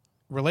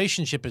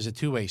relationship is a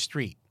two-way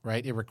street,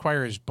 right? It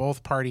requires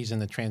both parties in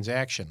the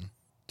transaction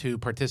to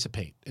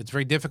participate. It's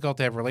very difficult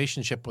to have a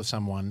relationship with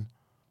someone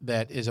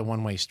that is a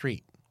one-way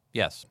street.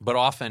 Yes, but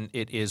often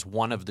it is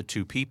one of the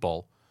two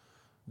people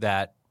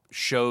that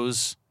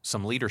shows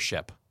some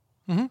leadership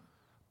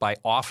by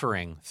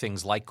offering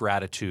things like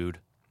gratitude,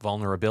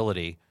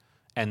 vulnerability,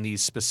 and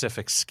these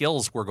specific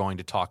skills we're going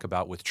to talk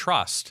about with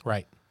trust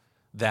Right.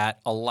 that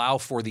allow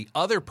for the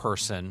other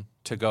person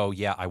to go,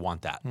 yeah, I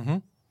want that.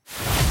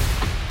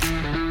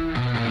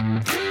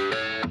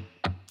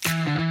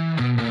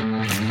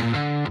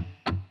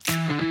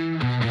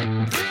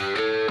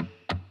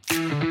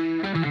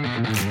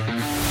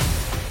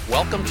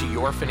 Welcome to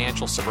Your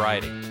Financial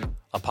Sobriety,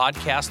 a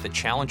podcast that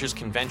challenges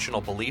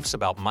conventional beliefs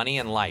about money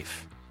and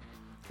life.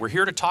 We're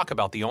here to talk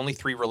about the only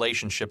three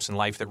relationships in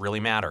life that really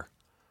matter: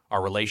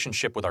 our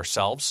relationship with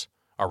ourselves,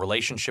 our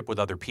relationship with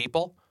other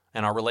people,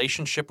 and our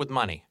relationship with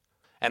money.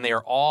 And they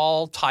are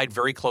all tied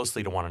very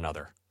closely to one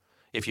another.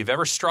 If you've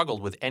ever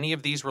struggled with any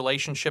of these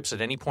relationships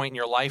at any point in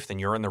your life, then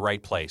you're in the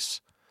right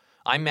place.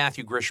 I'm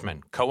Matthew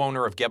Grishman,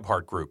 co-owner of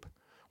Gebhardt Group.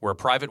 We're a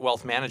private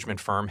wealth management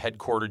firm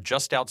headquartered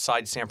just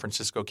outside San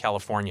Francisco,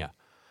 California.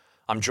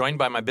 I'm joined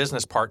by my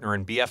business partner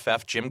and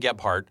BFF, Jim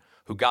Gebhardt,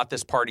 who got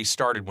this party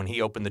started when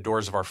he opened the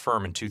doors of our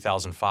firm in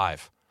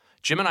 2005.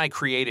 Jim and I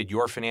created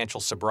Your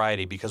Financial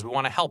Sobriety because we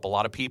want to help a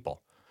lot of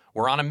people.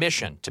 We're on a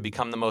mission to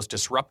become the most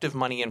disruptive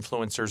money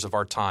influencers of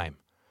our time.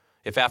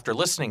 If after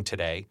listening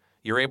today,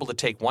 you're able to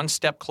take one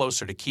step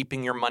closer to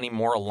keeping your money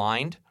more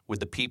aligned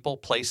with the people,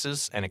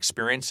 places, and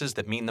experiences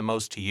that mean the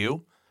most to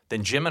you,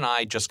 then Jim and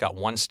I just got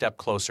one step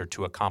closer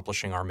to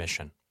accomplishing our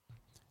mission.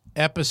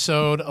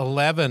 Episode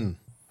 11.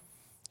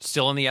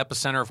 Still in the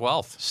epicenter of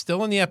wealth.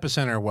 Still in the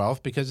epicenter of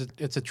wealth because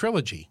it's a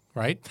trilogy,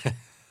 right?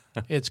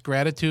 It's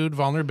gratitude,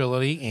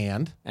 vulnerability,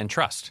 and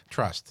trust.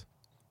 Trust.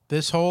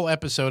 This whole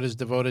episode is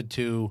devoted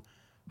to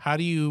how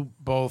do you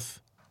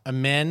both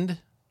amend,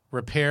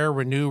 repair,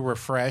 renew,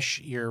 refresh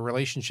your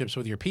relationships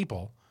with your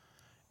people,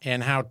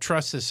 and how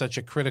trust is such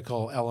a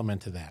critical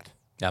element to that.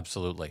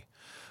 Absolutely.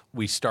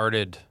 We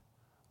started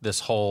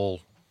this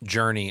whole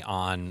journey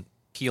on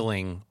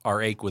healing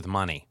our ache with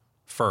money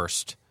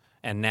first,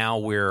 and now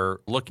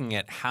we're looking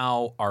at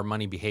how our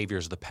money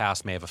behaviors of the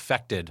past may have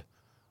affected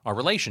our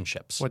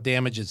relationships. What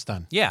damage it's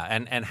done. Yeah,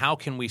 and how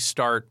can we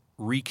start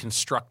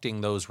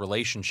reconstructing those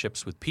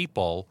relationships with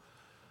people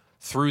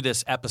through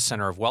this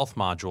epicenter of wealth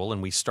module.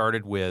 And we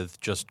started with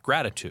just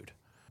gratitude,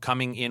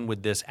 coming in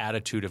with this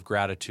attitude of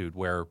gratitude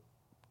where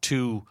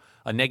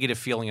a negative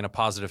feeling and a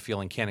positive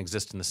feeling can't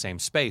exist in the same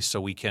space. So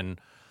we can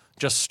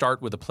just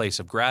start with a place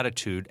of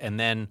gratitude. And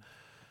then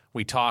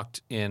we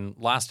talked in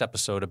last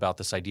episode about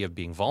this idea of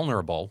being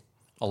vulnerable,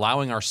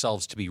 allowing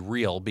ourselves to be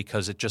real,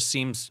 because it just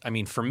seems,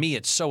 for me,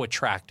 it's so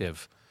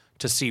attractive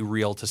to see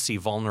real, to see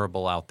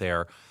vulnerable out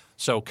there.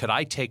 So could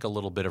I take a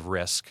little bit of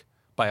risk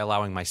by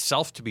allowing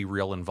myself to be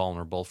real and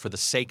vulnerable for the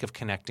sake of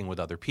connecting with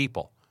other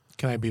people?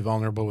 Can I be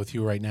vulnerable with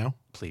you right now?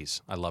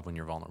 Please. I love when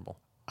you're vulnerable.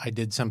 I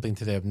did something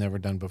today I've never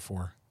done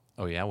before.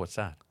 Oh, yeah? What's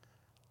that?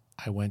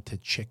 I went to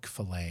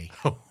Chick-fil-A.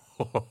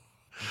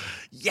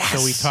 Yes!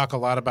 So we talk a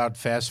lot about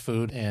fast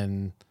food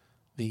and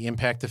the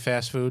impact of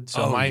fast food.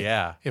 So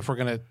if we're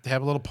going to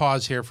have a little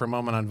pause here for a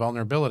moment on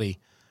vulnerability.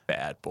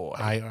 Bad boy.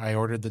 I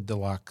ordered the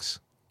deluxe.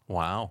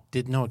 Wow.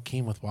 Didn't know it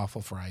came with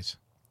waffle fries.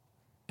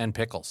 And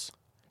pickles.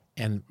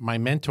 And my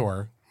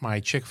mentor,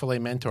 my Chick-fil-A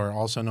mentor,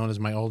 also known as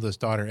my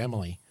oldest daughter,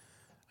 Emily,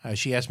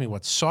 she asked me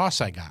what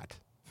sauce I got.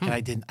 And I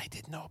didn't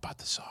know about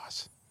the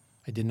sauce.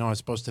 I didn't know I was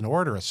supposed to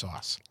order a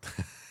sauce.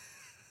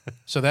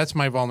 So that's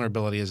my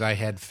vulnerability, is I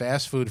had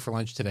fast food for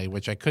lunch today,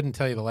 which I couldn't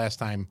tell you the last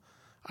time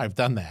I've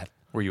done that.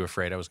 Were you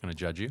afraid I was going to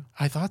judge you?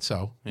 I thought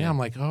so. Yeah, I'm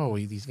like, oh,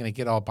 he's going to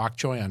get all bok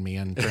choy on me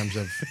in terms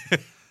of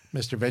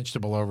Mr.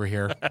 Vegetable over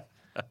here.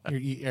 Are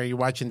you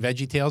watching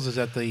Veggie Tales? Is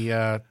that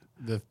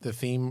the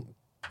theme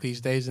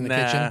these days in the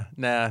kitchen?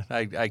 Nah,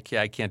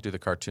 I can't do the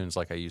cartoons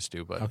like I used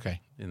to, but okay.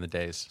 In the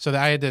days. So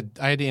I had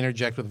to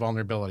interject with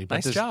vulnerability.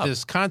 But nice job.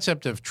 This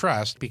concept of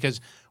trust,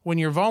 because when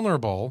you're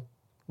vulnerable,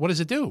 what does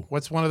it do?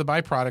 What's one of the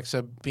byproducts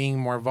of being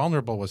more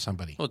vulnerable with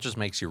somebody? Well, it just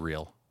makes you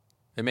real.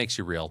 It makes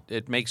you real.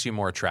 It makes you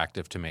more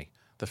attractive to me,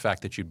 the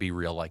fact that you'd be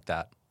real like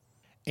that.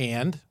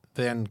 And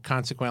then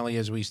consequently,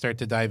 as we start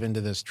to dive into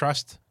this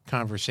trust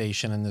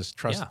conversation and this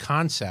trust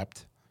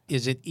concept,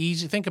 is it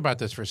easy? Think about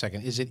this for a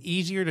second. Is it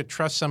easier to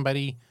trust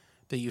somebody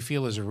that you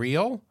feel is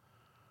real,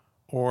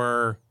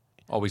 or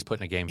always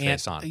putting a game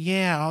face on?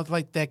 Yeah,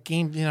 like that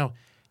game.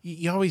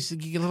 You always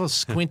get a little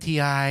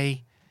squinty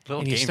eye,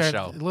 little and you game start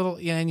show.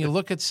 And you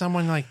look at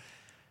someone like,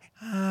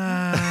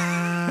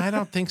 I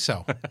don't think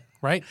so,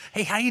 right?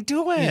 Hey, how you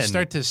doing? You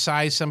start to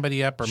size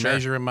somebody up or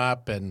measure them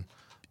up, and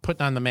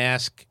putting on the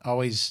mask,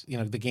 always,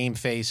 the game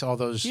face, all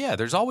those. Yeah,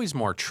 there's always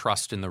more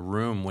trust in the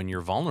room when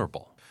you're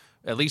vulnerable.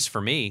 At least for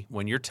me,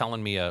 when you're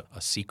telling me a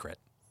secret,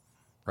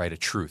 right, a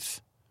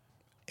truth.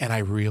 And I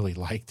really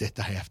liked it,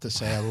 I have to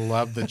say. I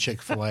love the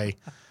Chick-fil-A.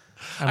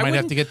 I might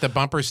have to get the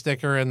bumper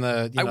sticker and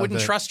the. I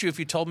wouldn't trust you if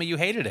you told me you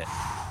hated it.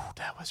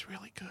 that was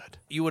really good.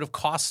 You would have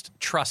cost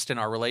trust in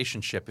our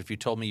relationship if you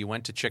told me you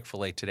went to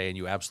Chick-fil-A today and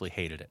you absolutely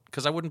hated it,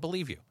 because I wouldn't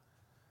believe you.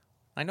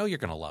 I know you're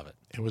going to love it.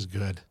 It was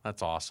good.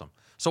 That's awesome.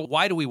 So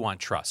why do we want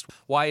trust?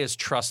 Why is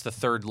trust the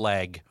third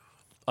leg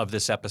of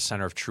this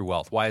epicenter of true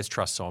wealth? Why is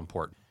trust so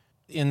important?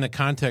 In the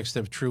context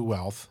of true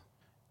wealth,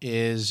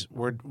 is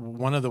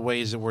one of the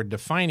ways that we're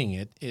defining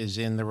it is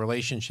in the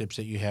relationships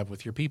that you have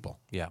with your people.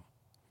 Yeah.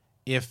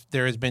 If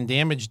there has been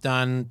damage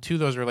done to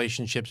those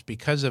relationships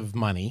because of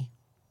money,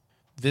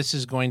 this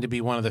is going to be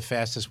one of the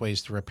fastest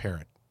ways to repair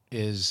it,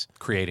 is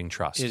creating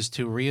trust. Is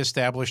to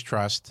reestablish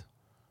trust,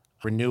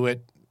 renew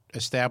it,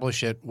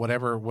 establish it,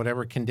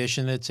 whatever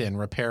condition it's in,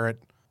 repair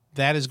it.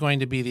 That is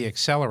going to be the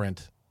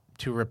accelerant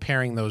to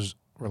repairing those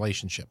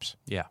relationships.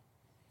 Yeah.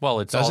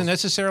 Well, it doesn't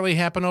necessarily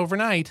happen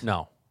overnight.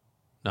 No.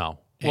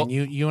 And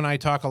you and I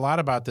talk a lot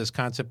about this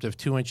concept of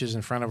 2 inches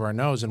in front of our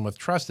nose, and with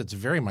trust, it's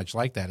very much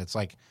like that. It's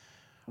like,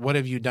 what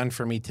have you done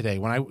for me today?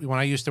 When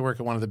I used to work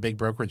at one of the big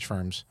brokerage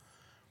firms,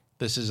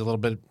 this is a little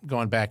bit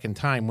going back in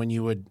time,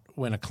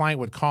 when a client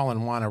would call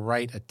and want to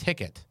write a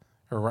ticket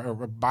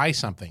or buy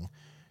something,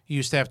 you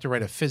used to have to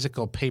write a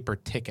physical paper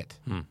ticket.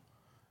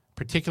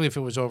 Particularly if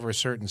it was over a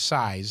certain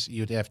size,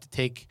 you'd have to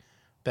take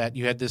that.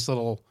 You had this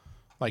little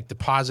like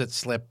deposit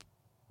slip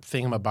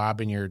thingamabob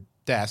in your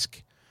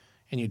desk,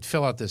 and you'd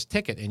fill out this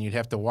ticket, and you'd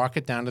have to walk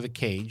it down to the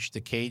cage. The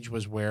cage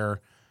was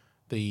where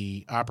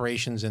the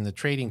operations and the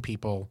trading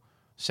people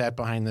sat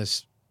behind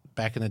this.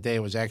 Back in the day,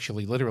 it was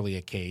actually literally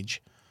a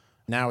cage.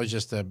 Now it's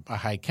just a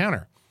high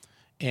counter.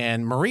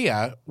 And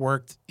Maria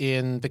worked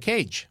in the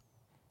cage.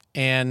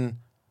 And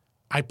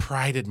I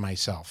prided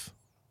myself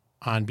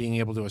on being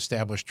able to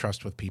establish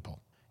trust with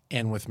people.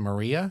 And with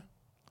Maria,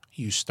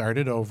 you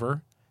started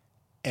over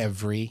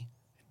every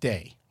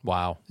day.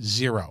 Wow.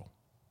 Zero.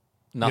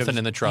 Nothing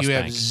in the trust bank.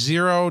 You have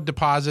zero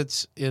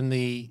deposits in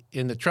the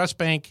trust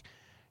bank.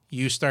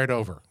 You start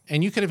over.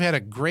 And you could have had a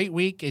great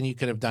week, and you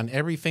could have done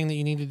everything that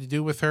you needed to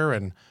do with her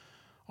and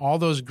all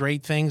those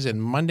great things.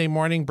 And Monday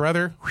morning,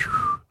 brother,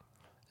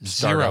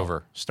 Start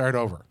over.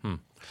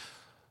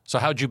 So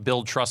how'd you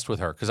build trust with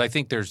her? Because I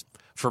think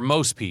for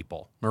most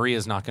people,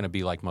 Maria's not going to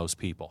be like most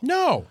people.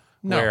 No.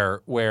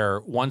 Where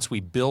once we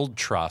build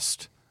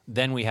trust,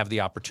 then we have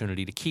the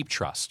opportunity to keep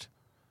trust.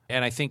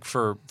 And I think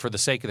for the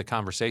sake of the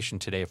conversation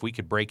today, if we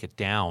could break it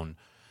down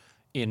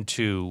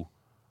into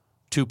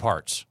two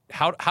parts.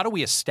 How do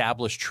we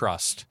establish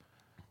trust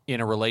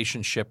in a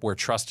relationship where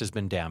trust has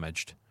been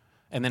damaged?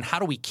 And then how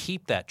do we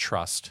keep that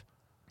trust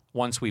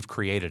once we've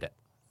created it?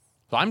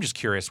 So I'm just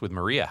curious with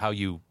Maria how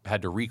you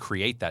had to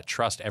recreate that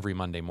trust every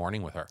Monday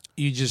morning with her.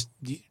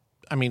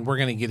 We're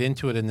going to get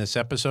into it in this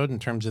episode in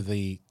terms of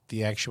the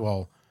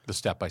actual... The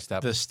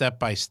step-by-step. The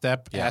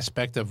step-by-step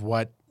aspect of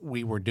what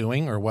we were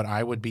doing or what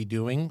I would be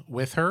doing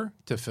with her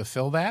to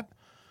fulfill that.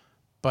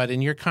 But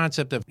in your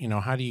concept of,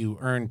 how do you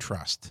earn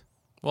trust?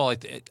 Well,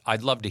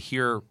 I'd love to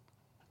hear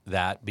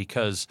that,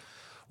 because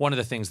one of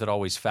the things that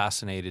always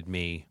fascinated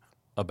me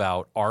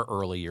about our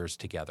early years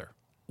together,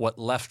 what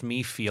left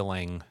me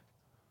feeling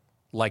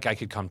like I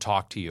could come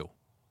talk to you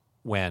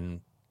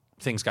when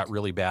things got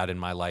really bad in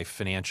my life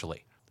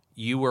financially.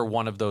 You were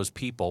one of those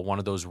people, one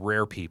of those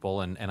rare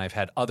people, and I've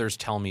had others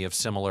tell me of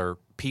similar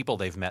people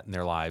they've met in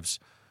their lives,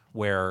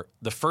 where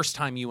the first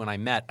time you and I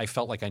met, I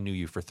felt like I knew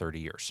you for 30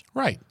 years.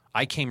 Right.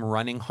 I came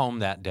running home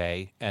that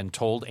day and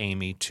told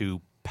Amy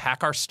to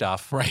pack our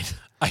stuff. Right.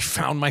 I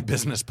found my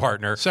business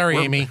partner. Sorry,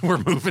 Amy. We're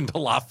moving to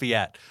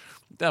Lafayette.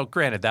 Now,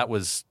 granted, that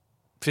was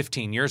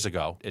 15 years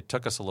ago. It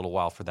took us a little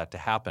while for that to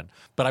happen.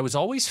 But I was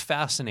always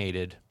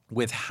fascinated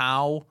with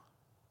how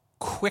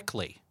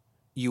quickly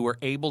you were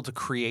able to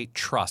create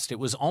trust. It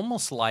was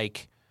almost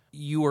like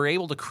you were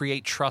able to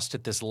create trust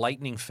at this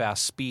lightning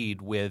fast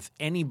speed with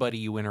anybody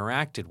you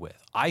interacted with.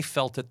 I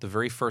felt it the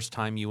very first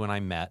time you and I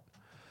met.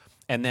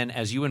 And then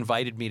as you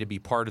invited me to be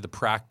part of the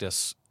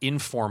practice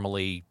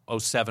informally,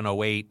 07,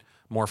 08,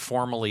 more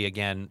formally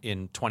again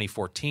in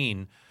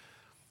 2014,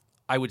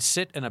 I would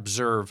sit and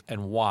observe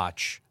and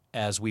watch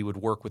as we would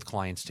work with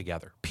clients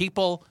together.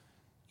 People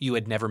you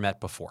had never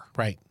met before.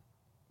 Right.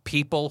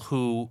 People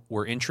who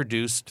were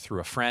introduced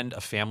through a friend,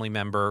 a family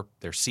member,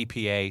 their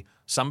CPA,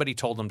 somebody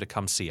told them to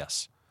come see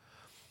us.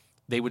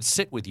 They would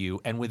sit with you,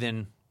 and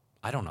within,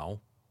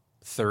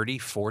 30,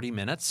 40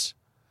 minutes,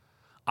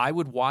 I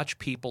would watch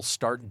people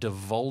start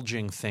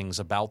divulging things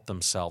about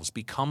themselves,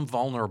 become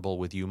vulnerable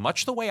with you,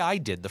 much the way I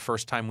did the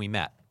first time we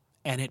met.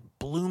 And it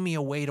blew me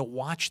away to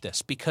watch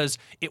this, because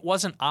it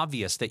wasn't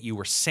obvious that you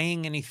were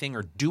saying anything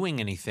or doing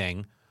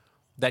anything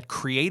that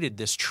created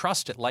this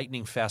trust at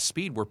lightning fast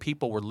speed, where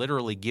people were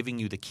literally giving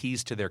you the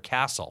keys to their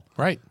castle.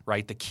 Right.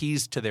 Right? The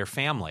keys to their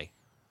family.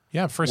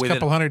 Yeah, first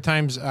couple hundred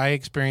times I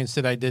experienced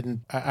it,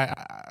 you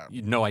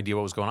had no idea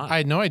what was going on. I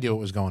had no idea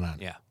what was going on.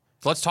 Yeah.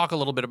 So let's talk a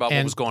little bit about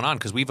what was going on,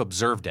 because we've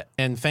observed it.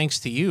 And thanks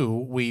to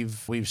you,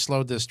 we've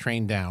slowed this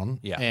train down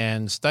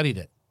and studied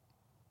it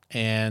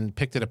and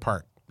picked it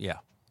apart. Yeah,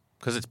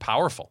 because it's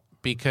powerful.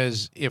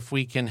 Because if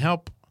we can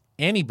help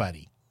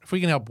anybody, if we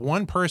can help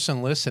one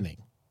person listening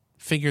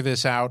figure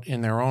this out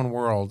in their own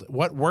world,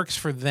 what works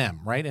for them,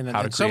 right? And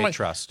How to create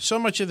trust. So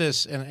much of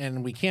this,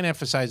 and we can't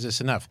emphasize this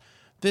enough,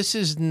 this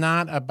is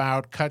not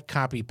about cut,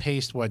 copy,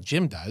 paste what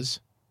Jim does.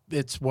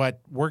 It's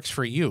what works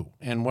for you.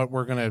 And what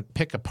we're going to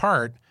pick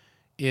apart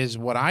is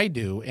what I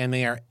do, and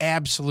they are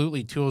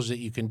absolutely tools that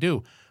you can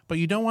do. But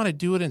you don't want to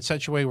do it in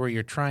such a way where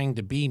you're trying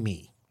to be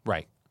me.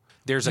 Right.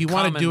 You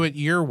want to do it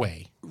your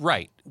way.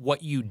 Right.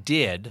 What you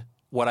did,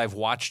 what I've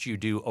watched you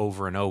do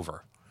over and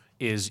over,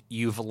 is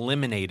you've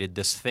eliminated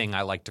this thing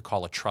I like to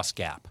call a trust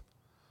gap.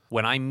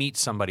 When I meet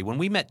somebody, when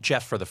we met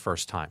Jeff for the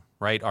first time,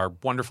 right, our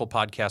wonderful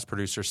podcast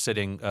producer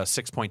sitting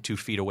 6.2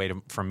 feet away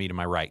from me to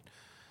my right,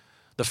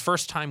 the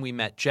first time we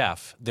met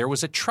Jeff, there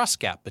was a trust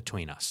gap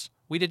between us.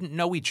 We didn't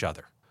know each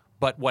other.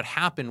 But what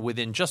happened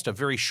within just a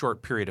very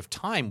short period of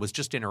time was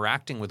just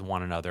interacting with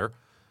one another,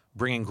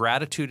 bringing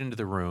gratitude into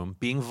the room,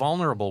 being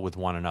vulnerable with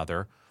one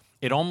another.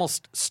 It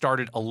almost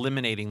started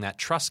eliminating that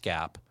trust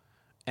gap.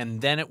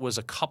 And then it was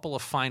a couple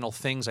of final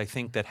things, I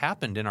think, that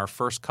happened in our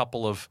first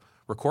couple of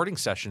recording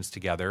sessions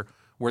together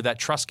where that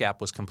trust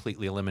gap was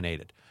completely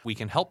eliminated. We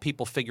can help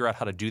people figure out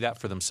how to do that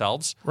for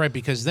themselves. Right,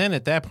 because then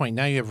at that point,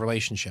 now you have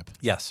relationship.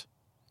 Yes.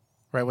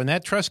 Right, when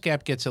that trust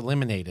gap gets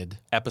eliminated,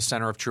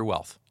 epicenter of true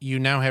wealth. You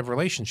now have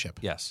relationship.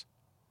 Yes.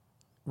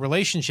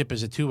 Relationship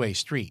is a two-way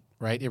street,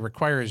 right? It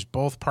requires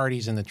both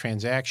parties in the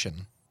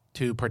transaction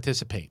to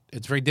participate.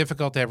 It's very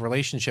difficult to have a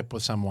relationship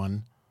with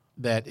someone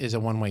that is a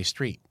one-way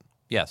street.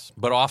 Yes,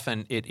 but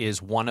often it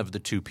is one of the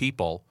two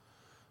people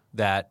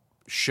that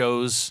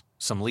shows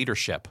some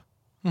leadership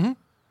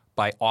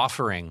by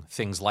offering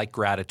things like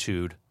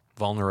gratitude,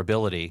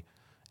 vulnerability,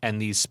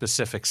 and these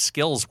specific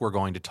skills we're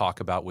going to talk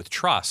about with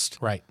trust.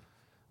 Right.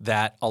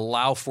 That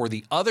allow for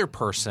the other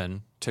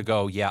person to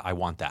go, yeah, I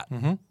want that.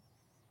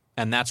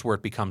 And that's where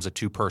it becomes a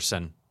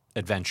two-person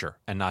adventure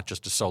and not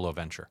just a solo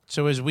venture.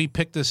 So as we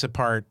picked this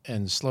apart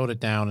and slowed it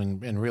down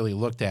and really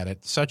looked at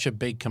it, such a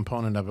big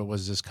component of it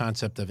was this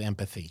concept of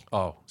empathy.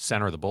 Oh,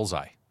 center of the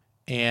bullseye.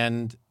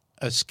 And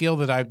a skill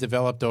that I've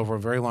developed over a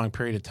very long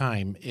period of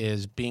time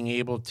is being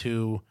able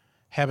to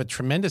have a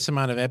tremendous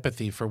amount of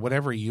empathy for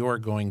whatever you're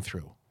going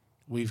through.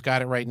 We've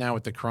got it right now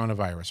with the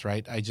coronavirus,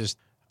 right?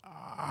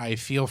 I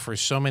feel for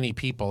so many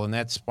people, and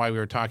that's why we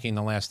were talking in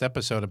the last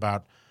episode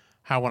about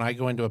how when I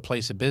go into a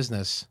place of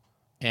business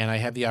and I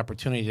have the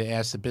opportunity to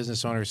ask the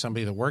business owner or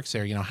somebody that works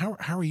there, how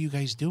are you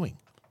guys doing?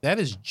 That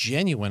is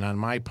genuine on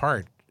my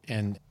part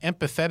and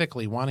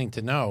empathetically wanting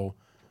to know,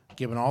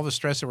 given all the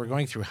stress that we're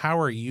going through, how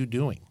are you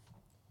doing?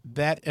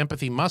 That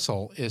empathy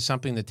muscle is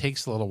something that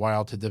takes a little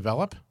while to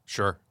develop.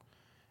 Sure.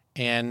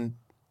 And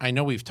I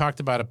know we've talked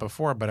about it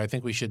before, but I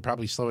think we should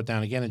probably slow it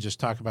down again and just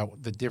talk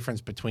about the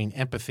difference between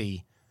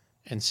empathy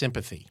and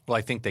sympathy. Well,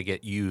 I think they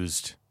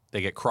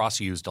get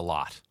cross-used a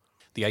lot.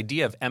 The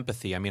idea of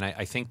empathy,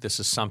 I think this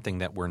is something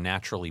that we're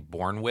naturally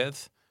born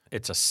with.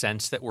 It's a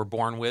sense that we're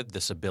born with,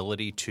 this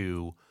ability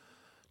to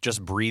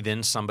just breathe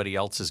in somebody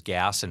else's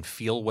gas and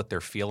feel what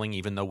they're feeling,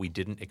 even though we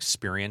didn't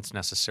experience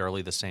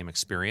necessarily the same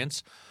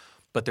experience.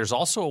 But there's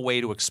also a way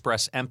to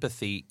express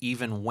empathy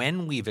even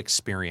when we've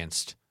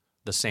experienced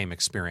the same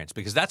experience,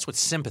 because that's what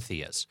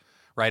sympathy is,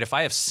 right? If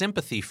I have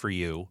sympathy for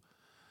you,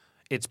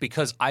 it's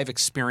because I've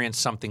experienced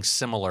something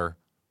similar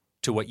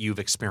to what you've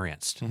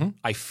experienced.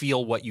 I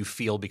feel what you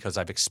feel because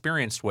I've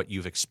experienced what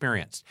you've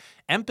experienced.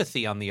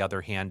 Empathy, on the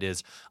other hand,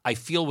 is I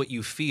feel what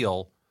you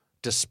feel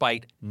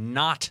despite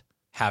not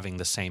having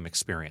the same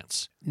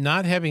experience.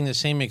 Not having the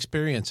same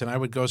experience, and I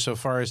would go so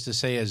far as to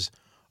say is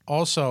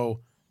also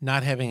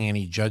not having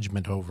any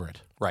judgment over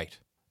it. Right.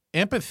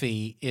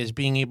 Empathy is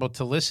being able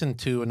to listen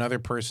to another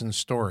person's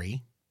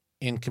story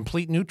in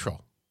complete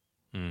neutral.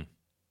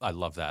 I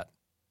love that.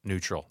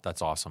 Neutral.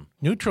 That's awesome.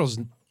 Neutral's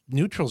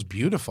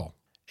beautiful.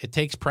 It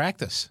takes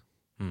practice.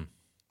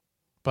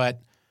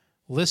 But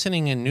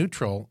listening in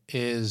neutral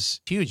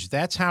is huge.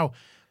 That's how,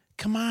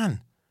 come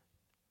on.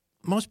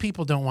 Most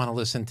people don't want to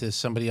listen to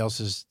somebody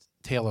else's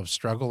tale of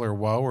struggle or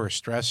woe or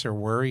stress or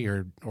worry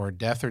or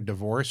death or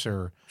divorce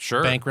or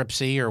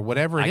bankruptcy or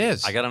whatever it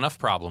is. I got enough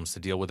problems to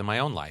deal with in my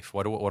own life.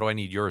 What do I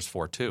need yours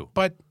for too?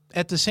 But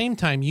at the same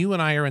time, you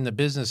and I are in the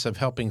business of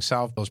helping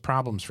solve those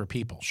problems for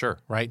people. Sure.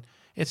 Right?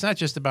 It's not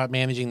just about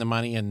managing the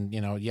money and,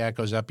 it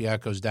goes up,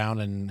 it goes down,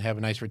 and have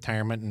a nice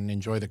retirement and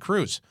enjoy the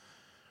cruise.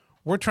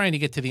 We're trying to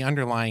get to the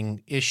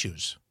underlying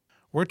issues.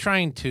 We're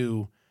trying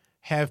to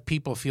have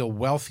people feel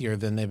wealthier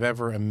than they've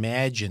ever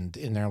imagined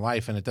in their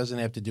life, and it doesn't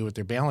have to do with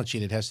their balance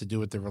sheet. It has to do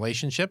with their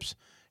relationships.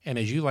 And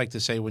as you like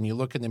to say, when you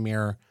look in the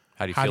mirror,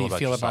 how do you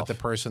feel about the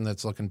person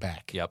that's looking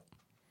back? Yep.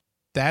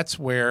 That's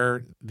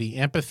where the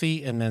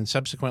empathy and then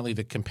subsequently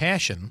the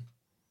compassion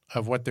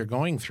of what they're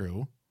going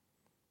through,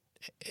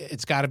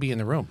 it's got to be in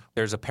the room.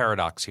 There's a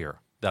paradox here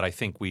that I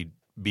think we'd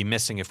be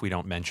missing if we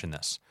don't mention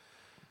this.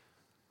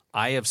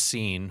 I have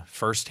seen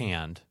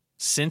firsthand,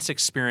 since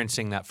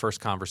experiencing that first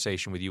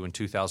conversation with you in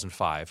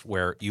 2005,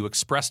 where you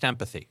expressed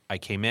empathy. I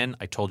came in,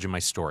 I told you my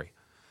story.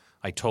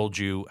 I told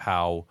you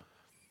how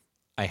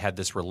I had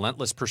this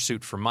relentless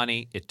pursuit for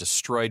money. It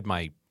destroyed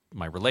my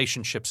my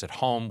relationships at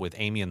home with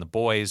Amy and the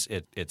boys.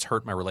 It's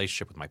hurt my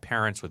relationship with my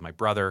parents, with my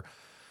brother.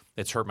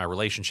 It's hurt my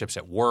relationships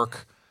at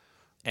work.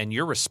 And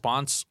your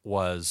response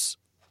was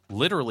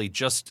literally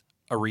just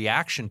a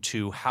reaction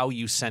to how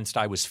you sensed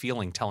I was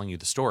feeling telling you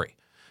the story.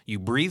 You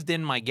breathed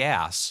in my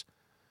gas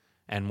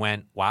and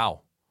went,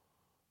 wow,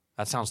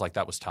 that sounds like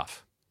that was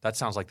tough. That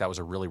sounds like that was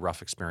a really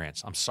rough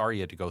experience. I'm sorry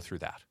you had to go through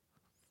that.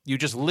 You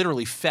just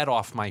literally fed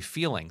off my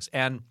feelings.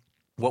 And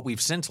what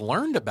we've since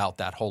learned about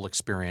that whole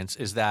experience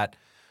is that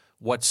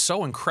what's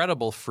so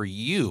incredible for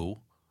you,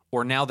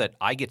 or now that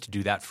I get to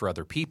do that for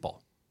other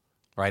people,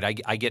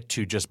 right? I get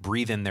to just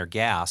breathe in their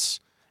gas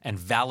and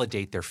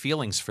validate their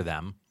feelings for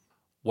them.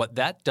 What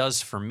that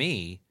does for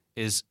me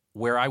is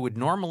where I would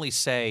normally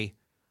say,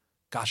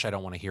 gosh, I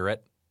don't want to hear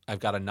it. I've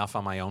got enough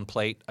on my own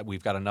plate.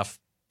 We've got enough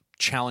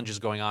challenges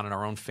going on in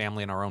our own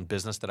family and our own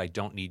business that I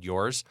don't need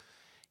yours.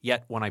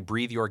 Yet when I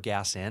breathe your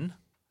gas in,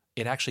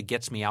 it actually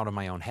gets me out of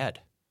my own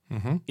head.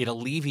 Mm-hmm. It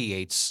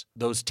alleviates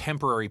those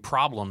temporary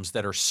problems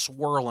that are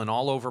swirling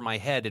all over my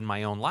head in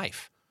my own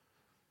life.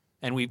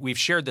 And we've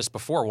shared this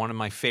before. One of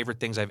my favorite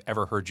things I've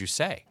ever heard you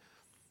say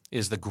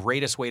is the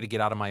greatest way to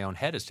get out of my own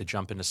head is to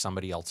jump into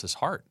somebody else's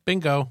heart.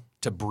 Bingo.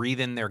 To breathe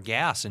in their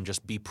gas and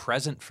just be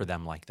present for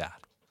them like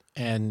that.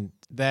 And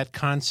that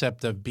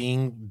concept of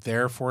being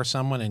there for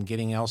someone and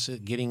getting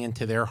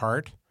into their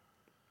heart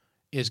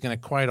is going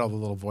to quiet all the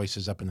little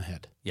voices up in the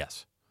head.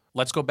 Yes.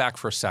 Let's go back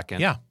for a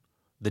second. Yeah.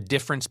 The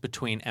difference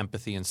between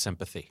empathy and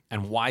sympathy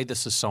and why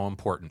this is so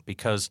important,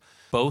 because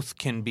both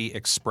can be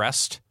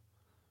expressed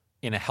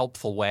in a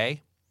helpful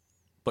way,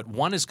 but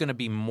one is going to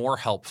be more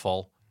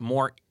helpful,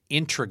 more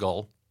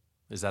integral.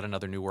 Is that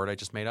another new word I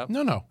just made up?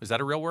 No. Is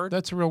that a real word?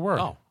 That's a real word.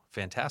 Oh,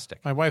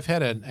 fantastic. My wife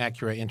had an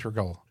Acura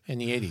Integral in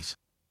the 80s.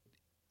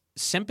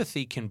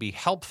 Sympathy can be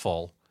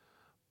helpful,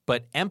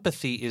 but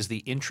empathy is the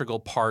integral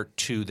part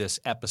to this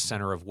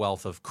epicenter of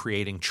wealth of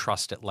creating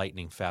trust at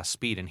lightning fast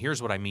speed. And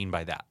here's what I mean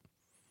by that.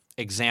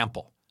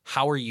 Example,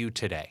 how are you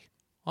today?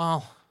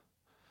 Well,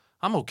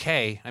 I'm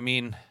okay. I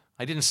mean,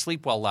 I didn't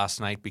sleep well last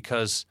night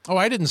because... Oh,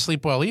 I didn't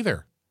sleep well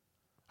either.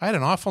 I had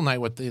an awful night.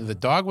 With the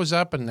dog was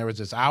up and there was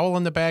this owl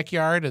in the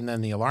backyard and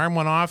then the alarm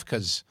went off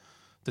because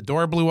the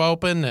door blew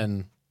open.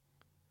 And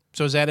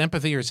so is that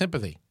empathy or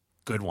sympathy?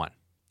 Good one.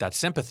 That's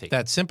sympathy.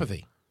 That's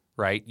sympathy.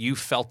 Right? You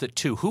felt it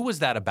too. Who was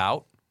that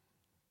about?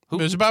 It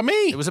was about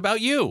me. It was about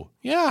you.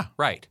 Yeah.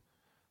 Right.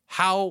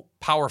 How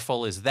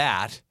powerful is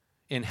that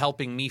in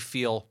helping me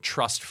feel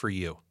trust for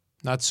you?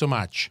 Not so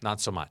much.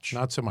 Not so much.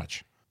 Not so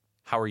much.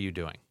 How are you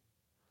doing?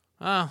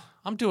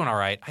 I'm doing all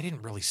right. I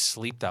didn't really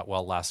sleep that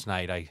well last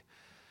night.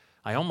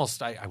 I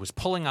was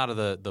pulling out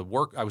of the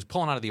work. I was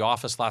pulling out of the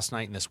office last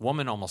night, and this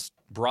woman almost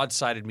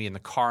broadsided me in the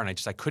car,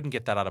 and I couldn't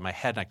get that out of my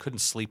head, and I couldn't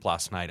sleep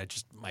last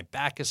night. My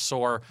back is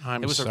sore.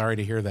 I'm sorry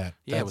to hear that.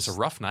 Yeah, it was a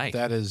rough night.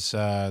 That's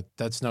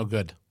no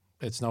good.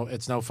 It's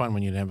no fun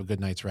when you don't have a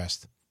good night's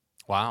rest.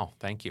 Wow,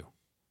 thank you.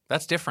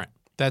 That's different.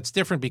 That's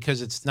different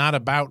because it's not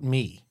about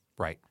me.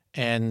 Right.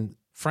 And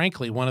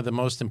frankly, one of the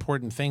most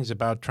important things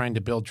about trying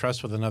to build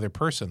trust with another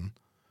person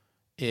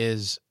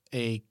is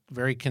a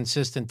very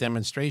consistent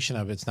demonstration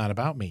of it's not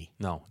about me.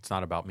 No, it's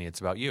not about me. It's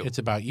about you. It's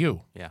about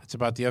you. Yeah. It's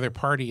about the other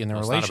party in the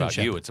relationship. It's not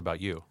about you. It's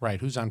about you. Right.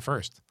 Who's on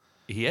first?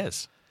 He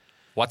is.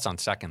 What's on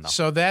second, though?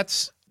 So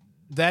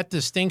that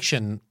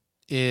distinction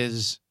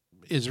is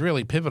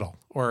really pivotal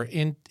or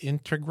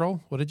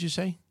integral. What did you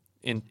say?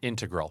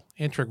 Integral.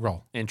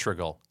 Integral.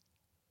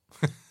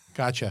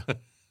 Gotcha.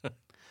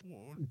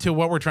 To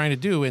what we're trying to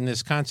do in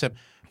this concept,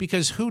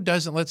 because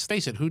let's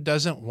face it, who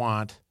doesn't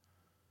want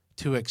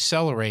to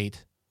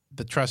accelerate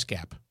the trust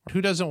gap?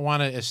 Who doesn't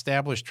want to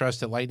establish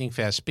trust at lightning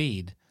fast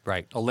speed?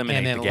 Right.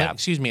 Eliminate the gap.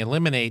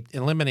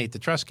 Eliminate the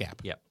trust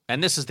gap. Yeah.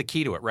 And this is the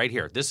key to it right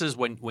here. This is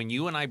when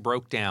you and I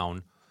broke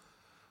down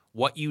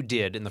what you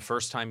did in the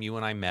first time you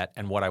and I met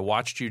and what I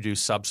watched you do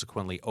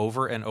subsequently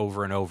over and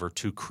over and over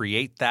to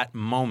create that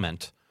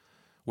moment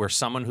where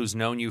someone who's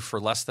known you for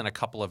less than a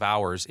couple of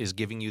hours is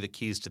giving you the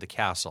keys to the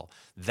castle.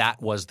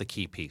 That was the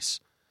key piece.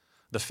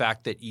 The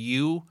fact that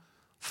you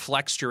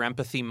flexed your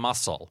empathy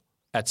muscle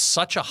at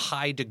such a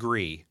high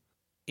degree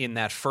in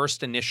that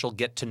first initial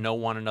get to know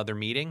one another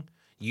meeting,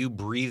 you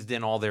breathed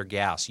in all their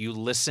gas. You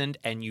listened,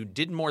 and you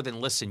did more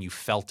than listen. You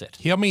felt it.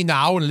 Hear me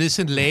now and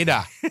listen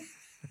later.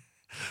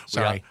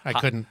 Sorry, I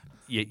couldn't.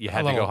 You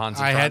had to go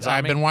Hans and Franz on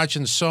I've me? been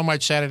watching so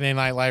much Saturday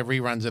Night Live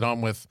reruns at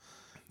home with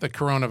the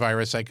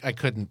coronavirus. I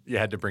couldn't. You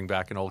had to bring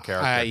back an old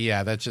character.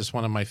 Yeah, that's just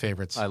one of my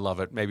favorites. I love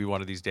it. Maybe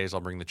one of these days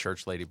I'll bring the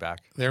church lady back.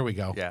 There we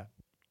go. Yeah.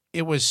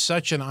 It was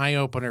such an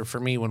eye-opener for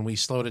me when we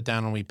slowed it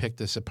down and we picked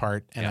this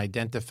apart and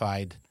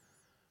identified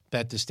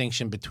that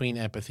distinction between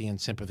empathy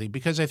and sympathy,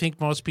 because I think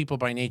most people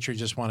by nature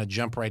just want to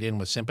jump right in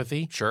with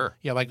sympathy. Sure.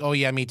 Yeah, like, oh,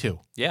 yeah, me too.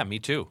 Yeah, me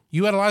too.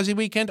 You had a lousy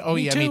weekend? Oh,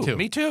 me too.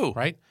 Me too.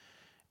 Right?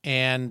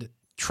 And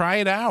try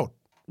it out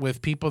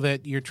with people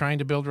that you're trying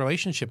to build a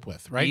relationship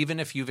with, right? Even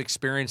if you've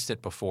experienced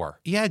it before.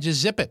 Yeah,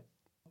 just zip it.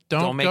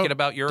 Don't make it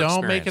about your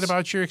experience. Don't make it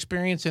about your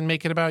experience and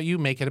make it about you.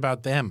 Make it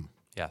about them.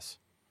 Yes.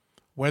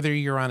 Whether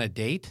you're on a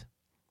date,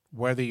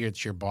 whether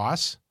it's your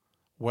boss,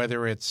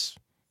 whether it's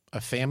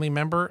a family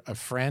member, a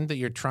friend that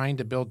you're trying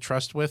to build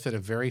trust with at a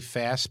very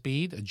fast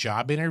speed, a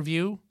job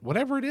interview,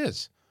 whatever it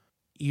is,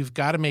 you've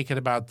got to make it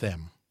about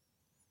them.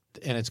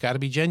 And it's got to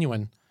be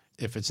genuine.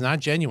 If it's not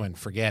genuine,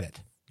 forget it.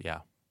 Yeah.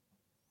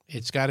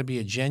 It's got to be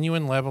a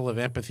genuine level of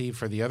empathy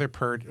for the other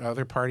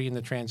party in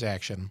the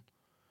transaction,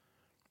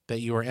 that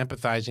you are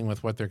empathizing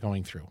with what they're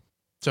going through.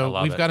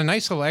 So we've got a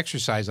nice little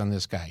exercise on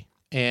this guy.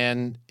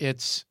 And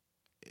it's,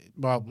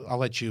 well, I'll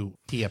let you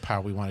tee up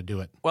how we want to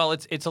do it. Well,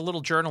 it's a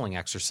little journaling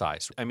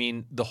exercise. I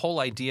mean, the whole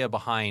idea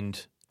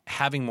behind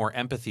having more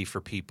empathy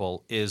for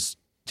people is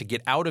to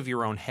get out of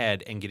your own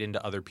head and get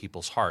into other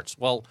people's hearts.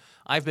 Well,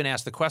 I've been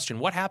asked the question,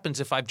 what happens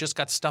if I've just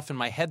got stuff in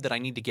my head that I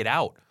need to get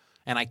out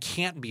and I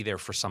can't be there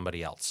for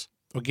somebody else?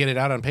 Well, get it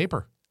out on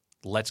paper.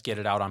 Let's get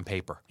it out on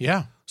paper.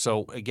 Yeah.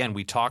 So again,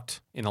 we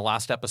talked in the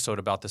last episode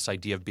about this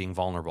idea of being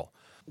vulnerable.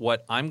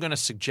 What I'm going to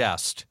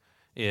suggest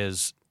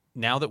is,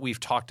 now that we've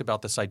talked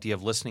about this idea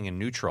of listening in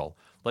neutral,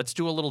 let's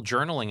do a little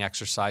journaling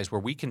exercise where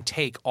we can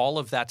take all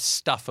of that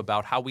stuff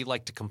about how we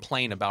like to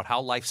complain about how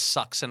life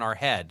sucks in our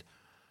head,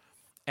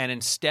 and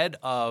instead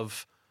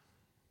of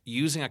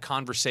using a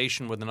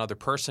conversation with another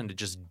person to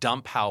just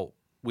dump how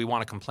we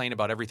want to complain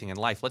about everything in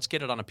life, let's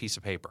get it on a piece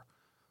of paper.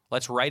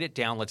 Let's write it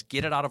down. Let's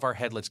get it out of our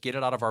head. Let's get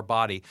it out of our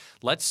body.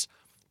 Let's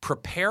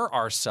prepare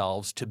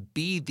ourselves to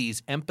be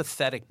these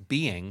empathetic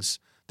beings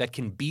that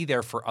can be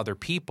there for other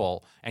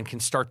people and can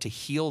start to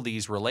heal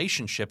these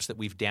relationships that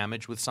we've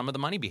damaged with some of the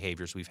money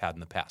behaviors we've had in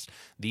the past.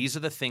 These are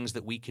the things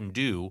that we can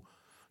do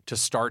to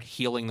start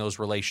healing those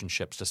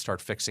relationships, to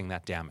start fixing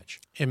that damage.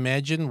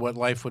 Imagine what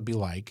life would be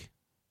like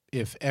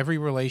if every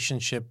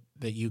relationship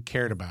that you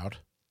cared about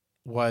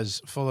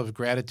was full of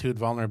gratitude,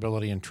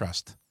 vulnerability, and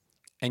trust.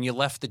 And you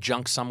left the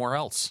junk somewhere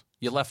else.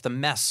 You left the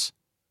mess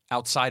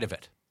outside of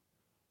it.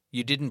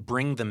 You didn't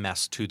bring the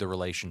mess to the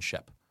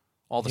relationship.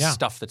 All the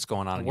stuff that's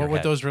going on in your head. What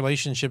would those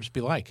relationships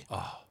be like?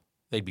 Oh,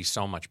 they'd be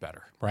so much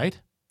better. Right?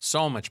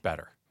 So much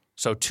better.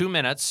 So 2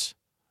 minutes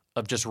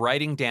of just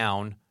writing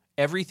down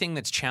everything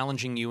that's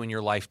challenging you in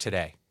your life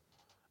today.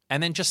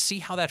 And then just see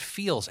how that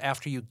feels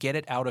after you get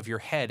it out of your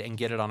head and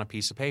get it on a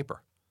piece of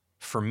paper.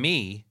 For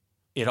me,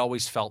 it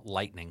always felt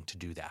lightening to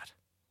do that.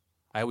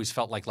 I always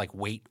felt like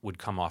weight would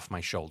come off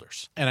my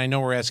shoulders. And I know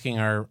we're asking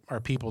our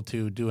people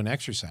to do an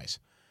exercise.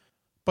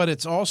 But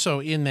it's also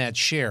in that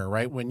share,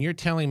 right? When you're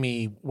telling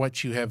me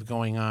what you have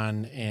going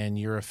on and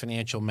you're a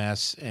financial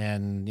mess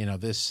and, you know,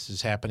 this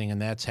is happening and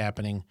that's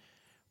happening,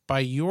 by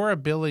your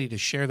ability to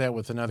share that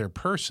with another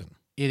person,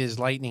 it is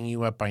lightening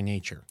you up by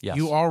nature. Yes.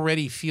 You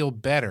already feel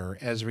better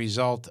as a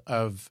result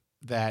of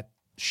that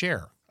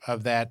share,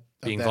 of that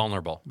being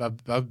vulnerable.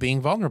 Of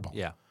being vulnerable.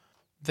 Yeah.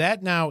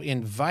 That now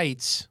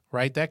invites,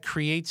 right? That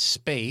creates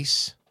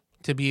space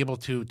to be able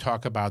to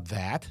talk about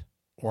that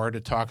or to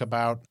talk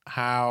about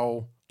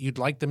how you'd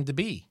like them to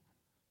be.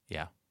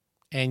 Yeah.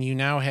 And you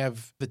now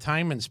have the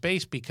time and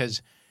space,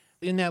 because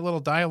in that little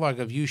dialogue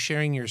of you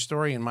sharing your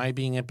story and my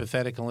being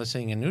empathetic and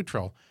listening and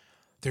neutral,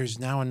 there's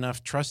now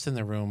enough trust in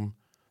the room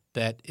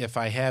that if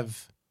I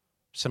have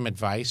some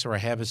advice or I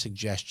have a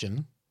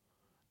suggestion,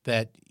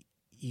 that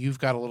you've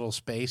got a little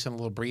space and a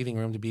little breathing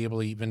room to be able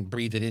to even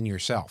breathe it in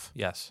yourself.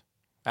 Yes,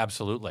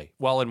 absolutely.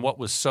 Well, and what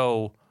was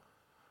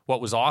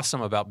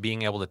awesome about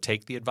being able to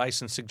take the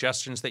advice and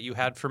suggestions that you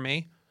had for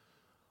me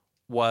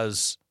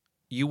was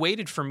you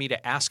waited for me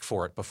to ask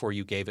for it before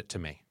you gave it to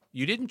me.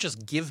 You didn't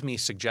just give me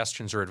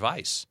suggestions or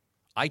advice.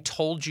 I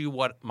told you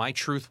what my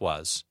truth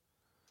was.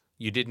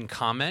 You didn't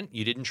comment.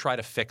 You didn't try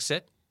to fix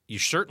it. You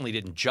certainly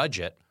didn't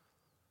judge it.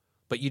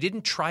 But you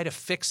didn't try to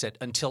fix it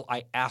until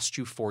I asked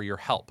you for your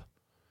help.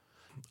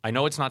 I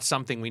know it's not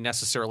something we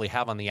necessarily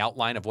have on the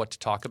outline of what to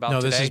talk about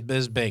today. No,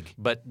 this is big.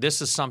 But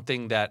this is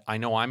something that I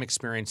know I'm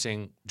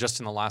experiencing just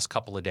in the last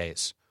couple of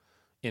days.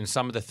 In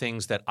some of the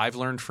things that I've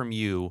learned from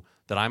you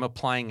that I'm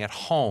applying at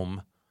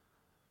home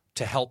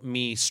to help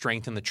me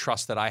strengthen the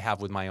trust that I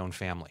have with my own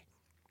family.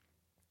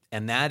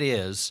 And that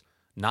is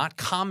not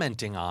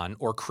commenting on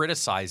or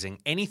criticizing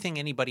anything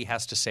anybody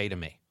has to say to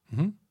me.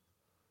 Mm-hmm.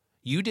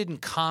 You didn't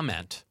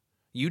comment.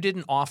 You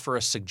didn't offer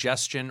a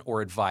suggestion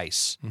or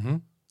advice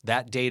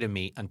that day to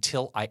me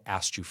until I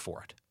asked you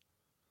for it.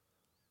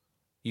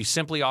 You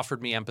simply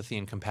offered me empathy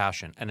and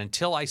compassion. And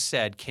until I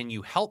said, can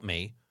you help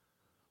me?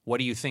 What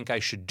do you think I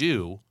should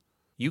do?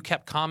 You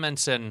kept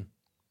comments and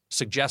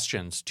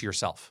suggestions to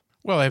yourself.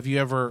 Well, have you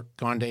ever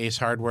gone to Ace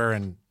Hardware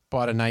and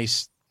bought a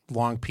nice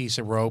long piece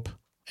of rope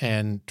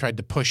and tried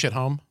to push it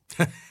home?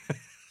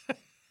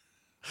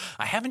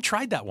 I haven't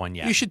tried that one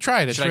yet. You should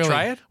try it. It's should really, I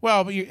try it?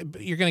 Well, but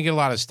you're going to get a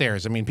lot of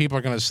stares. I mean, people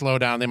are going to slow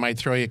down. They might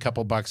throw you a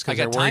couple bucks because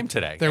I got time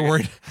today. They're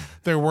worried.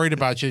 They're worried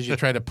about you as you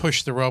try to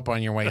push the rope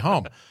on your way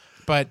home.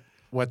 But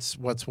what's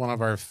one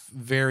of our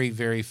very,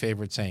 very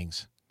favorite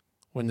sayings?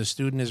 When the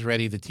student is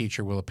ready, the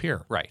teacher will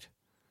appear. Right.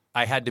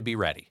 I had to be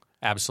ready.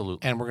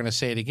 Absolutely. And we're going to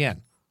say it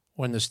again.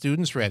 When the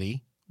student's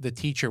ready, the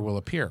teacher will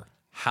appear.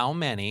 How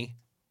many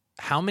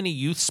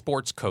youth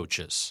sports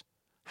coaches,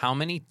 how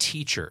many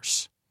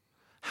teachers,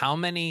 how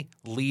many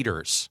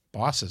leaders,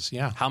 bosses,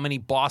 yeah, how many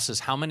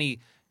bosses, how many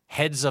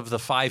heads of the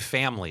 5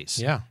 families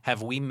Yeah.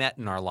 have we met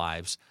in our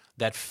lives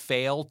that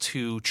fail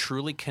to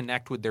truly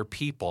connect with their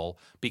people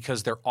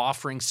because they're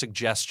offering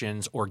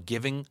suggestions or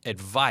giving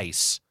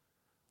advice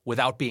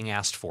without being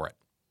asked for it.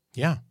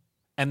 Yeah.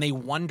 And they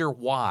wonder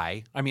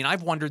why. I mean,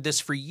 I've wondered this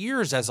for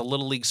years as a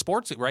Little League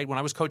sports, right? When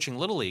I was coaching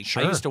Little League, I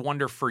Sure. used to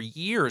wonder for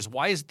years,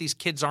 why is it these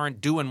kids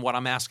aren't doing what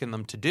I'm asking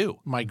them to do?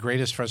 My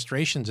greatest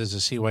frustrations as a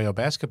CYO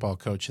basketball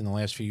coach in the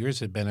last few years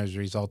have been as a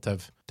result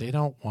of they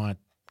don't want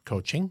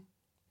coaching.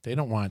 They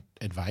don't want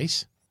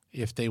advice.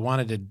 If they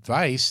wanted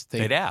advice,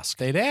 They'd ask.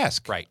 They'd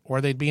ask. Right.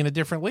 Or they'd be in a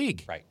different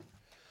league. Right.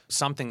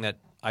 Something that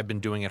I've been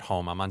doing at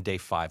home, I'm on day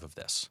 5 of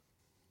this.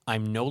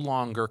 I'm no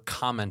longer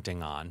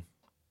commenting on,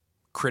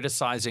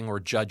 criticizing, or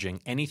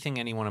judging anything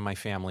anyone in my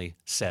family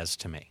says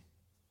to me.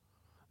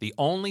 The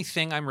only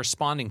thing I'm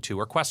responding to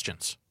are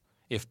questions.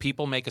 If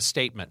people make a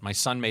statement, my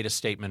son made a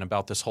statement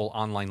about this whole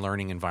online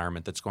learning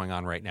environment that's going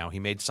on right now. He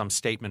made some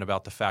statement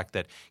about the fact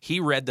that he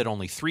read that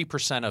only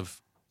 3%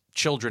 of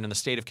children in the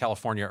state of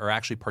California are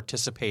actually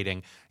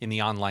participating in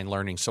the online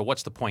learning. So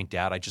what's the point,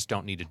 Dad? I just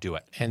don't need to do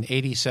it. And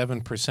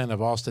 87%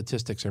 of all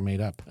statistics are made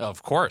up.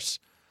 Of course,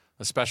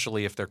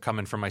 especially if they're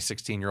coming from my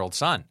 16-year-old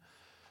son.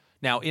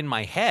 Now, in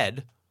my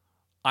head,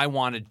 I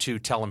wanted to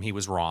tell him he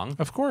was wrong,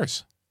 Of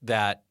course.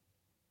 that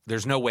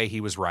there's no way he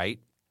was right,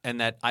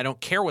 and that I don't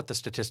care what the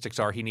statistics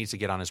are, he needs to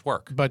get on his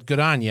work. But good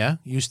on you.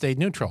 You stayed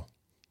neutral.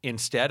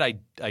 Instead,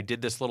 I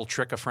did this little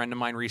trick a friend of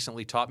mine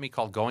recently taught me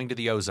called going to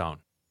the ozone.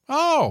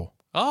 Oh,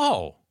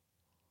 Oh,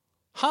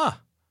 huh.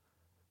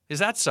 Is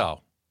that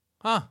so?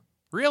 Huh,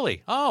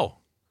 really? Oh.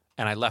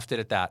 And I left it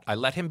at that. I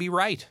let him be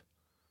right.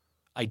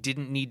 I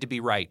didn't need to be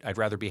right. I'd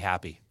rather be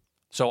happy.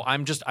 So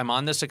I'm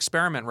on this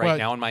experiment right Well,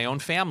 now in my own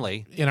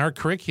family. in our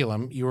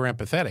curriculum, you were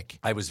empathetic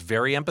I was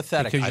very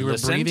empathetic. because I you were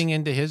listened. breathing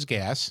into his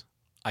gas,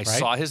 I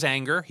saw his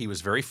anger. He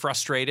was very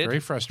frustrated. very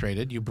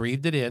frustrated. You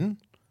breathed it in,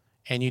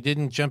 and you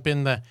didn't jump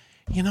in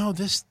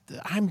this,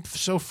 I'm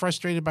so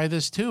frustrated by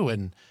this too.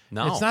 And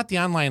No. it's not the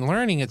online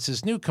learning. It's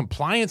this new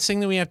compliance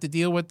thing that we have to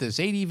deal with, this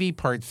ADV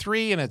Part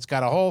 3, and it's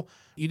got a whole,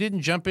 you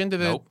didn't jump into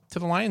Nope. to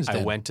the lion's den.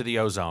 I went to the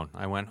ozone.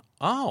 I went,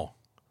 oh,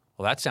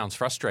 well, that sounds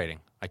frustrating.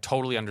 I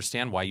totally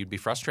understand why you'd be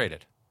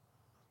frustrated.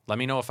 Let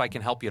me know if I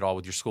can help you at all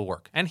with your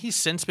schoolwork. And he's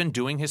since been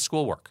doing his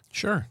schoolwork.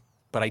 Sure.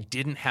 But I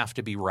didn't have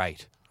to be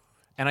right.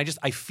 And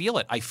I feel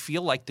it. I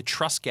feel like the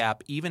trust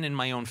gap, even in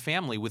my own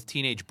family with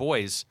teenage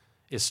boys,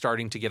 is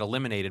starting to get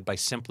eliminated by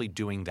simply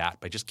doing that,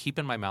 by just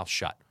keeping my mouth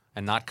shut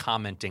and not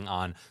commenting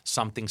on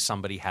something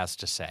somebody has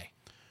to say.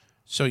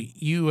 So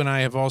you and I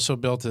have also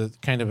built a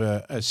kind of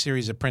a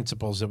series of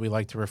principles that we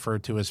like to refer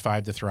to as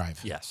 5 to Thrive.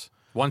 Yes.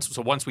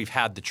 Once we've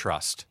had the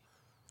trust,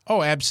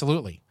 Oh,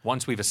 absolutely.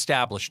 once we've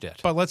established it.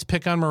 But let's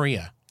pick on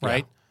Maria,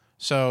 right? Yeah.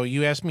 So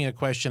you asked me a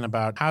question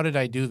about how did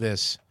I do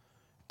this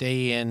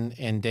day in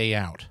and day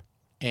out?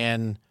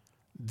 And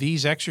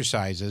these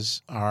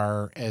exercises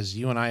are, as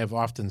you and I have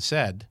often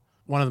said,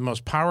 one of the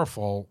most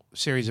powerful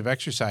series of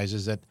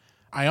exercises that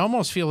I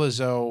almost feel as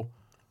though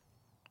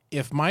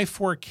if my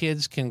 4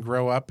 kids can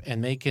grow up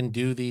and they can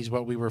do these,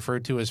 what we refer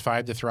to as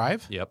 5 to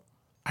Thrive, Yep.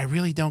 I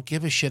really don't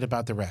give a shit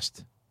about the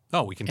rest.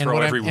 Oh, we can And throw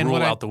what I- every and rule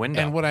what I- out the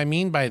window. And what I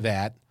mean by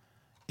that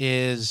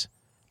is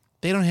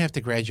they don't have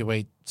to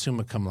graduate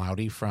summa cum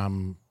laude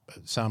from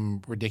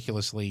some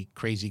ridiculously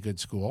crazy good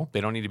school.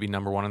 They don't need to be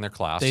number 1 in their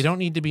class. They don't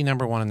need to be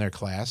number 1 in their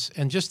class.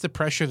 And just the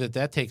pressure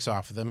that takes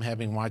off of them,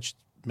 having watched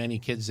many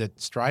kids that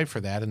strive for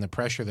that and the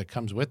pressure that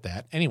comes with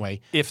that. Anyway,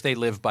 If they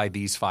live by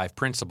these 5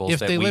 principles If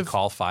that they we live-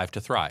 call 5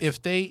 to Thrive.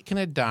 if they can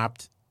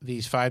adopt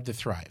these 5 to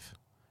Thrive,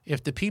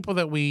 if the people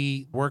that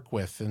we work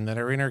with and that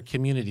are in our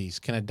communities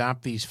can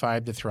adopt these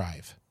 5 to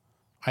Thrive,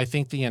 I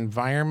think the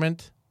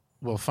environment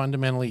will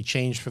fundamentally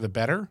change for the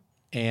better.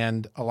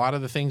 And a lot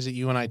of the things that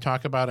you and I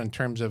talk about in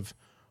terms of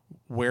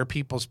where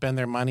people spend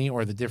their money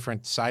or the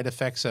different side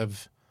effects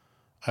of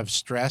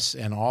stress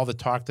and all the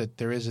talk that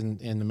there is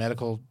in the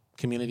medical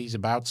communities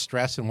about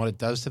stress and what it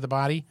does to the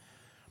body,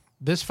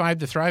 this 5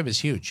 to Thrive is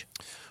huge.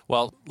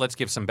 Well, let's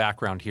give some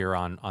background here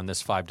on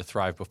this 5 to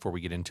Thrive before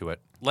we get into it.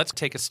 Let's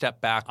take a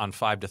step back on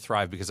 5 to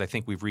Thrive because I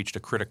think we've reached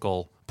a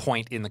critical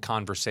point in the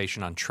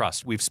conversation on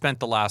trust. We've spent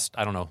the last,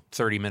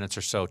 30 minutes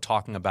or so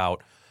talking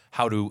about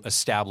how to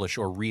establish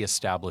or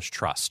reestablish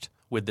trust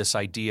with this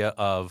idea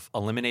of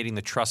eliminating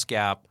the trust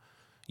gap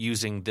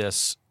using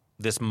this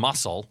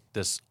muscle,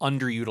 this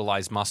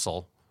underutilized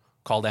muscle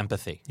called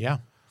empathy. Yeah.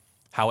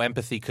 How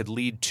empathy could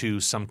lead to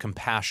some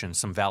compassion,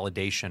 some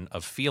validation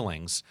of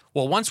feelings.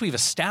 Well, once we've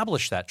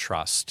established that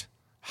trust,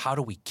 how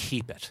do we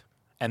keep it?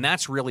 And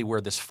that's really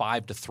where this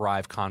 5 to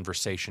Thrive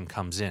conversation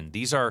comes in.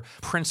 These are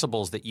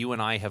principles that you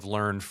and I have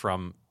learned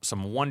from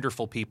some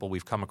wonderful people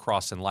we've come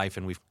across in life,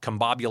 and we've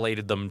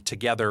combobulated them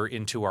together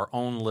into our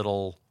own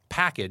little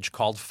package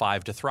called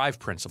 5 to Thrive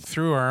principles.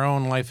 Through our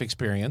own life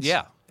experience.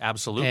 Yeah,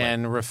 absolutely.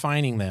 And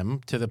refining them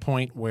to the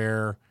point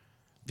where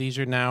these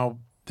are now,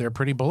 they're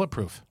pretty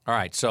bulletproof. All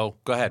right, so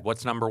go ahead.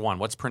 What's number 1?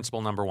 What's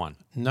principle number 1?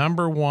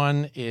 Number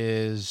 1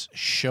 is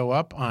show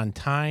up on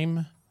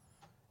time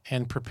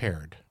and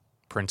prepared.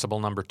 Principle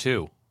number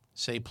 2.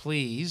 Say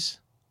please,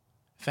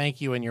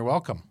 Thank you and you're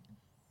welcome.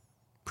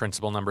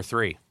 Principle number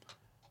 3.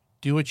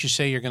 Do what you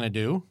say you're going to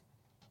do.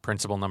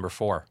 Principle number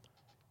 4.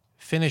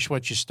 Finish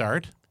what you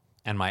start.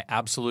 And my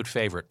absolute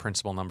favorite,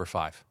 principle number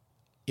 5.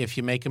 If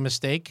you make a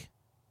mistake,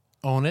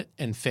 own it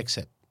and fix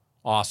it.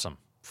 Awesome.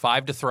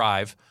 5 to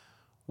Thrive,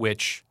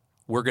 which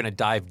we're going to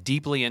dive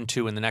deeply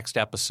into in the next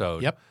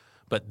episode. Yep.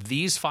 But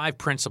these 5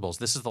 principles,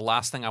 this is the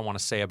last thing I want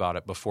to say about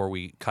it before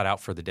we cut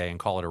out for the day and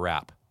call it a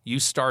wrap. You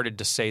started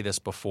to say this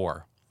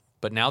before,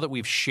 but now that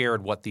we've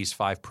shared what these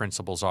 5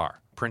 principles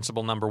are,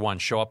 principle number 1,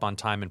 show up on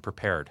time and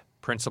prepared.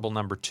 Principle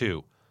number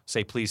 2,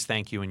 say please,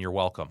 thank you, and you're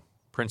welcome.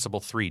 Principle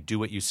 3, do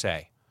what you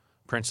say.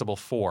 Principle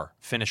 4,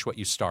 finish what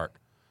you start.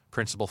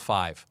 Principle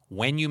 5,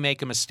 when you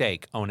make a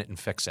mistake, own it and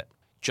fix it.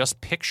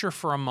 Just picture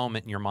for a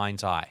moment in your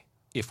mind's eye,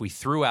 if we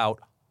threw out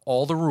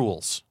all the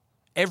rules,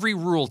 every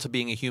rule to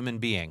being a human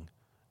being,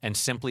 and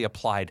simply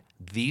applied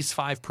these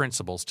 5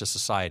 principles to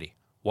society,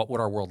 what would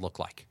our world look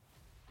like?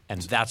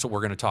 And that's what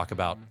we're going to talk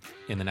about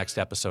in the next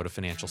episode of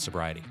Financial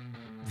Sobriety.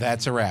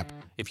 That's a wrap.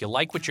 If you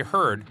like what you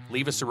heard,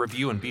 leave us a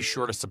review and be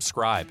sure to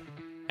subscribe.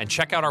 And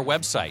check out our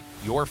website,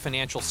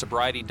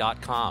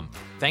 yourfinancialsobriety.com.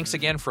 Thanks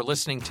again for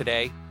listening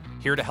today.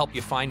 Here to help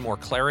you find more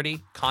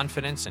clarity,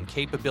 confidence, and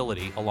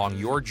capability along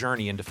your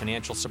journey into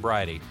financial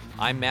sobriety.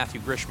 I'm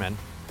Matthew Grishman.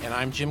 And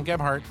I'm Jim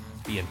Gebhardt.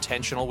 Be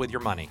intentional with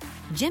your money.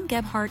 Jim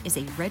Gebhardt is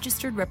a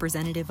registered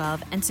representative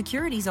of and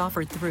securities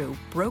offered through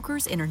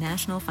Brokers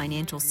International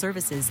Financial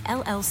Services,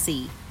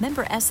 LLC,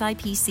 member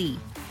SIPC.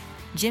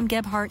 Jim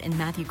Gebhardt and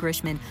Matthew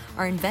Grishman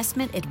are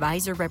investment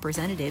advisor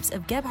representatives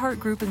of Gebhardt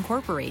Group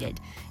Incorporated,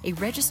 a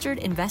registered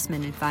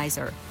investment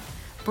advisor.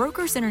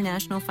 Brokers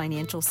International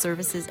Financial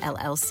Services,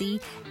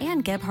 LLC,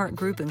 and Gebhardt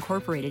Group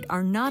Incorporated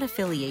are not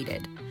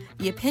affiliated.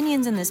 The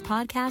opinions in this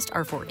podcast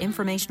are for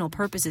informational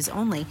purposes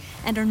only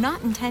and are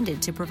not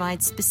intended to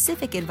provide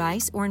specific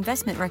advice or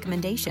investment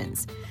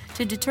recommendations.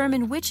 To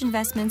determine which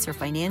investments or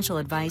financial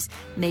advice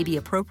may be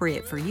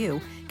appropriate for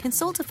you,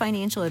 consult a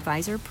financial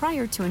advisor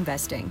prior to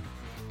investing.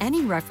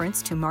 Any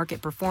reference to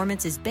market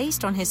performance is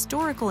based on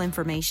historical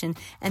information,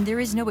 and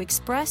there is no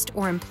expressed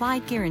or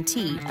implied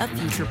guarantee of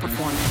future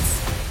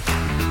performance.